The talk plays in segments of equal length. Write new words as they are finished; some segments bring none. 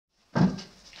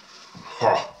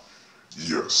Ha!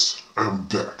 Yes, I'm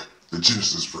back, the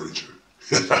Genesis Ranger.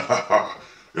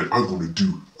 And I'm gonna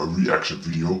do a reaction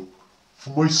video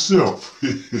for myself.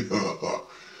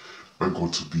 I'm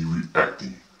going to be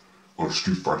reacting on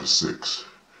Street Fighter 6.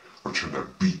 I'm trying to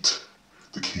beat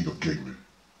the king of gaming.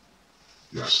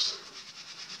 Yes.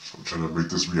 I'm trying to make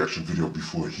this reaction video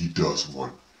before he does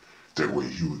one. That way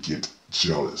he will get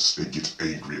jealous and get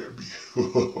angry at me.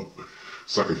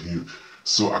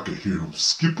 so I can hear him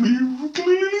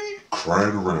skippily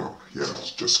crying around. Yeah,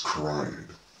 just crying.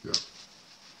 Yeah.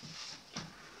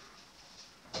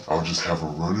 I'll just have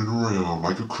him running around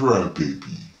like a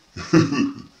crybaby.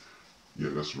 Yeah,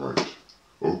 that's right.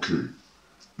 Okay,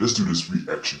 let's do this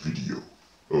reaction video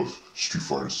of Street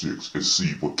Fighter 6 and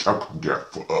see what Capcom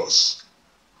got for us.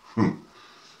 Man,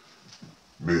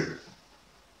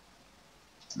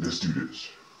 let's do this.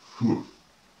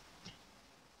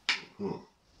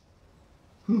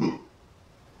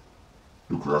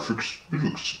 The graphics, it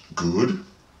looks good.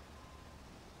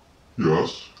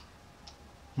 Yes.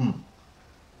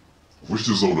 Wish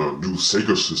this on a new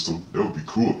Sega system. That would be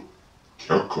cool.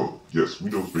 Capcom. Yes, we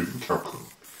know it's made from Capcom.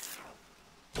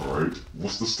 Alright,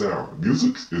 what's the style? The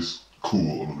music is cool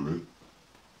a little bit.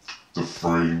 The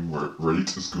frame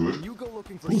rate is good.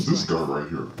 Who's this guy right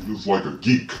here? He looks like a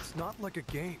geek. It's not like a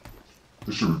game.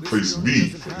 They should replace me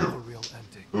for him.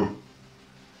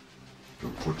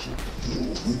 Punch it.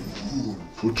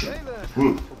 Punch it. Hey there.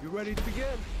 Hope you're ready to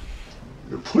begin.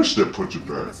 Yeah, push that punch it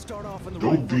back.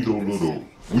 Don't be no little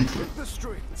weakling.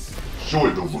 Show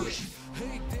it no mercy.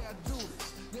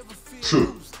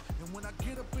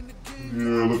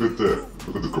 Yeah, look at that.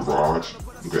 Look at the garage.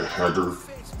 Look at Hager.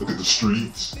 Look at the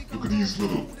streets. Look at these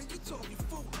little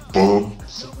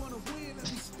bums.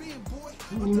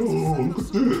 Oh, look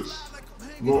at this.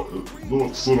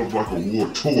 Look, sort of like a war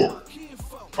tour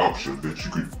option that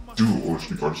you could do on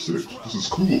Street Fighter 6. This is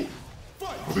cool.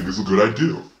 I think it's a good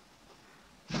idea.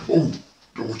 Oh,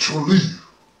 don't try to leave.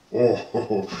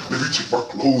 Oh, let me take my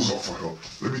clothes off of her.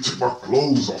 Let me take my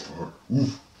clothes off of her.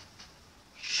 Ooh,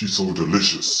 she's so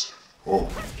delicious. Oh,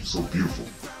 she's so beautiful.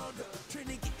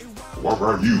 Why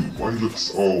are you? Why you look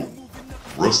all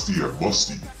rusty and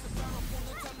musty?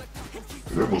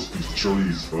 And that must be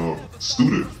Charlie's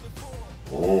student.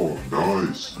 Oh,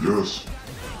 nice. Yes.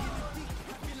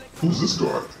 Who's this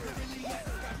guy?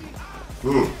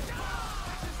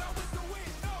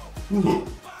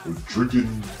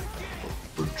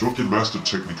 A drunken master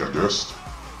technique, I guess.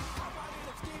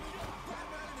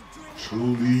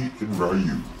 Chun-Li and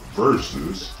Ryu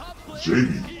versus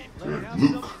Jamie and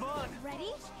Luke.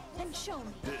 Ready? Then show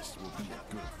me.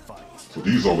 So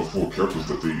these are the four characters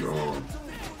that they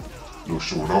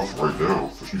showing off right now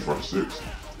for Street Fighter 6.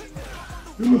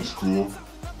 It looks cool.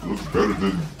 It looks better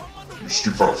than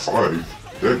Street Fighter 5,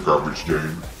 that garbage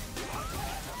game.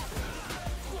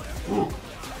 Oh.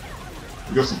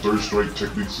 You got some third strike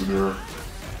techniques in there.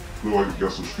 Look like you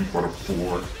got some Street Fighter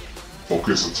 4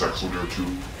 focus attacks on there too.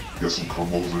 You got some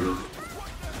combos there.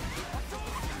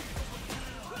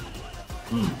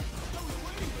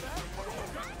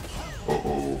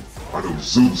 Uh-oh. I know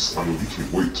Zeus, I know he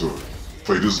can't wait to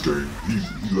play this game. He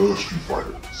loves Street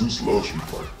Fighter. Zeus loves Street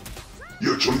Fighter.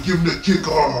 Yeah, try to give him that kick.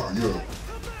 Ah, yeah.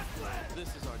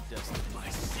 This is our destiny. My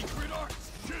secret art.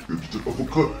 Get the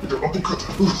uppercut. Get the uppercut.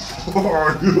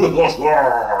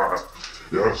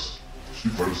 Yes.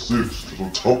 Street Fighter 6. That's what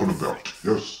I'm talking about.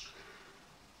 Yes.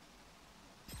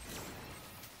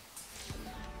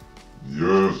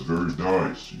 Yes, very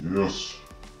nice. Yes.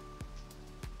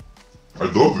 I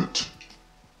love it.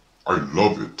 I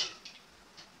love it.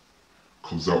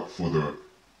 Comes out for the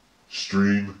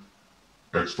stream.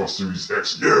 Xbox Series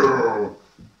X. Yeah.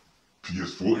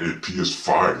 PS4 and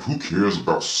PS5. Who cares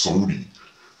about Sony?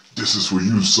 This is for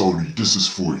you, Sony. This is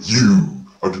for you.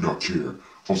 I do not care.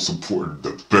 I'm supporting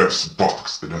the best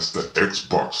box, and that's the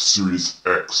Xbox Series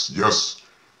X. Yes.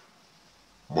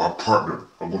 My partner.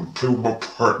 I'm going to play with my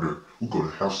partner. We're going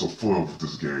to have some fun with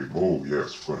this game. Oh,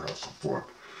 yes. We're going to have some fun.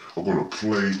 I'm going to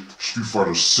play Street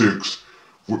Fighter 6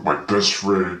 with my best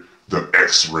friend, the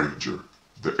X-Ranger.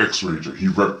 The X-Ranger. He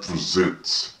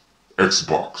represents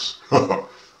Xbox. I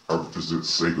represent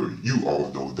Sega. You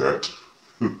all know that.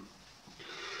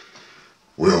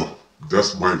 Well,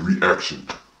 that's my reaction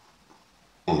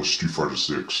on Street Fighter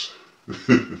 6.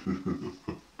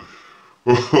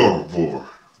 Oh boy,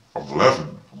 I'm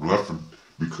laughing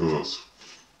because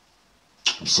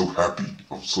I'm so happy.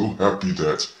 I'm so happy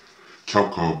that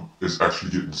Capcom is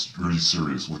actually getting really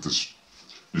serious with this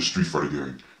Street Fighter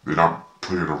game. They're not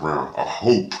playing around. I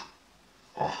hope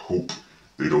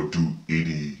they don't do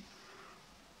any,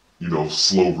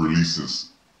 slow releases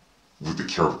with the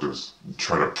characters.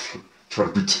 try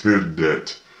to pretend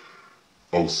that,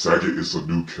 oh, Sagat is a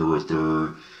new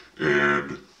character,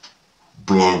 and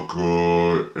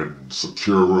Blanca, and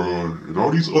Sakura, and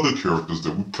all these other characters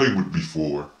that we played with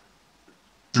before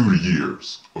through the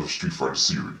years of the Street Fighter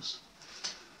series.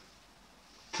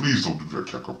 Please don't do that,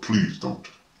 Capcom. Please don't.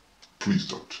 Please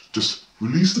don't. Just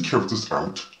release the characters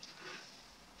out.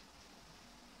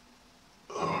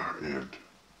 And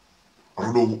I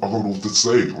don't know what to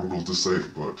say.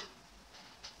 But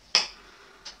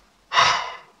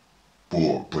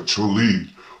boy, but Chun-Li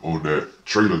on that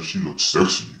trailer, she looked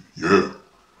sexy. Yeah.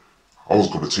 I was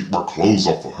gonna take my clothes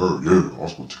off of her. Yeah, I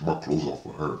was gonna take my clothes off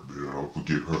of her, man. I would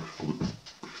get her.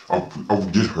 I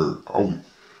would get her.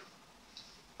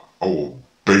 I will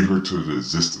bang her to the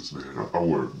existence, man. I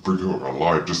would bring her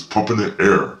alive, just pumping the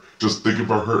air. Just thinking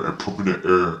about her and pumping the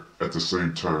air at the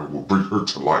same time will bring her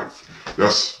to life.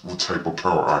 That's what type of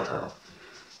power I have.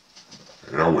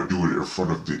 And I would do it in front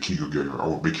of the King of Gamer. I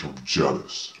would make him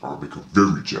jealous. I would make him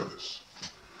very jealous.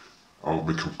 I would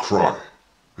make him cry.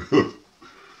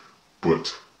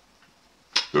 But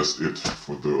that's it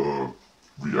for the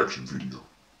reaction video.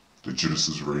 The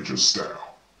Genesis Ranger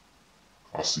style.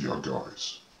 I'll see y'all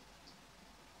guys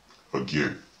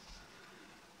again.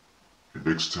 And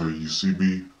next time you see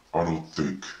me, I don't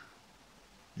think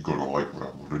you're gonna like what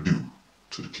I'm gonna do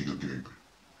to the King of Gaming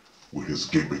with his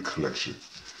gaming collection.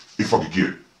 If I could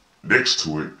get next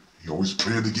to it, he always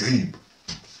playing the game.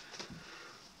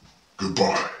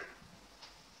 Goodbye.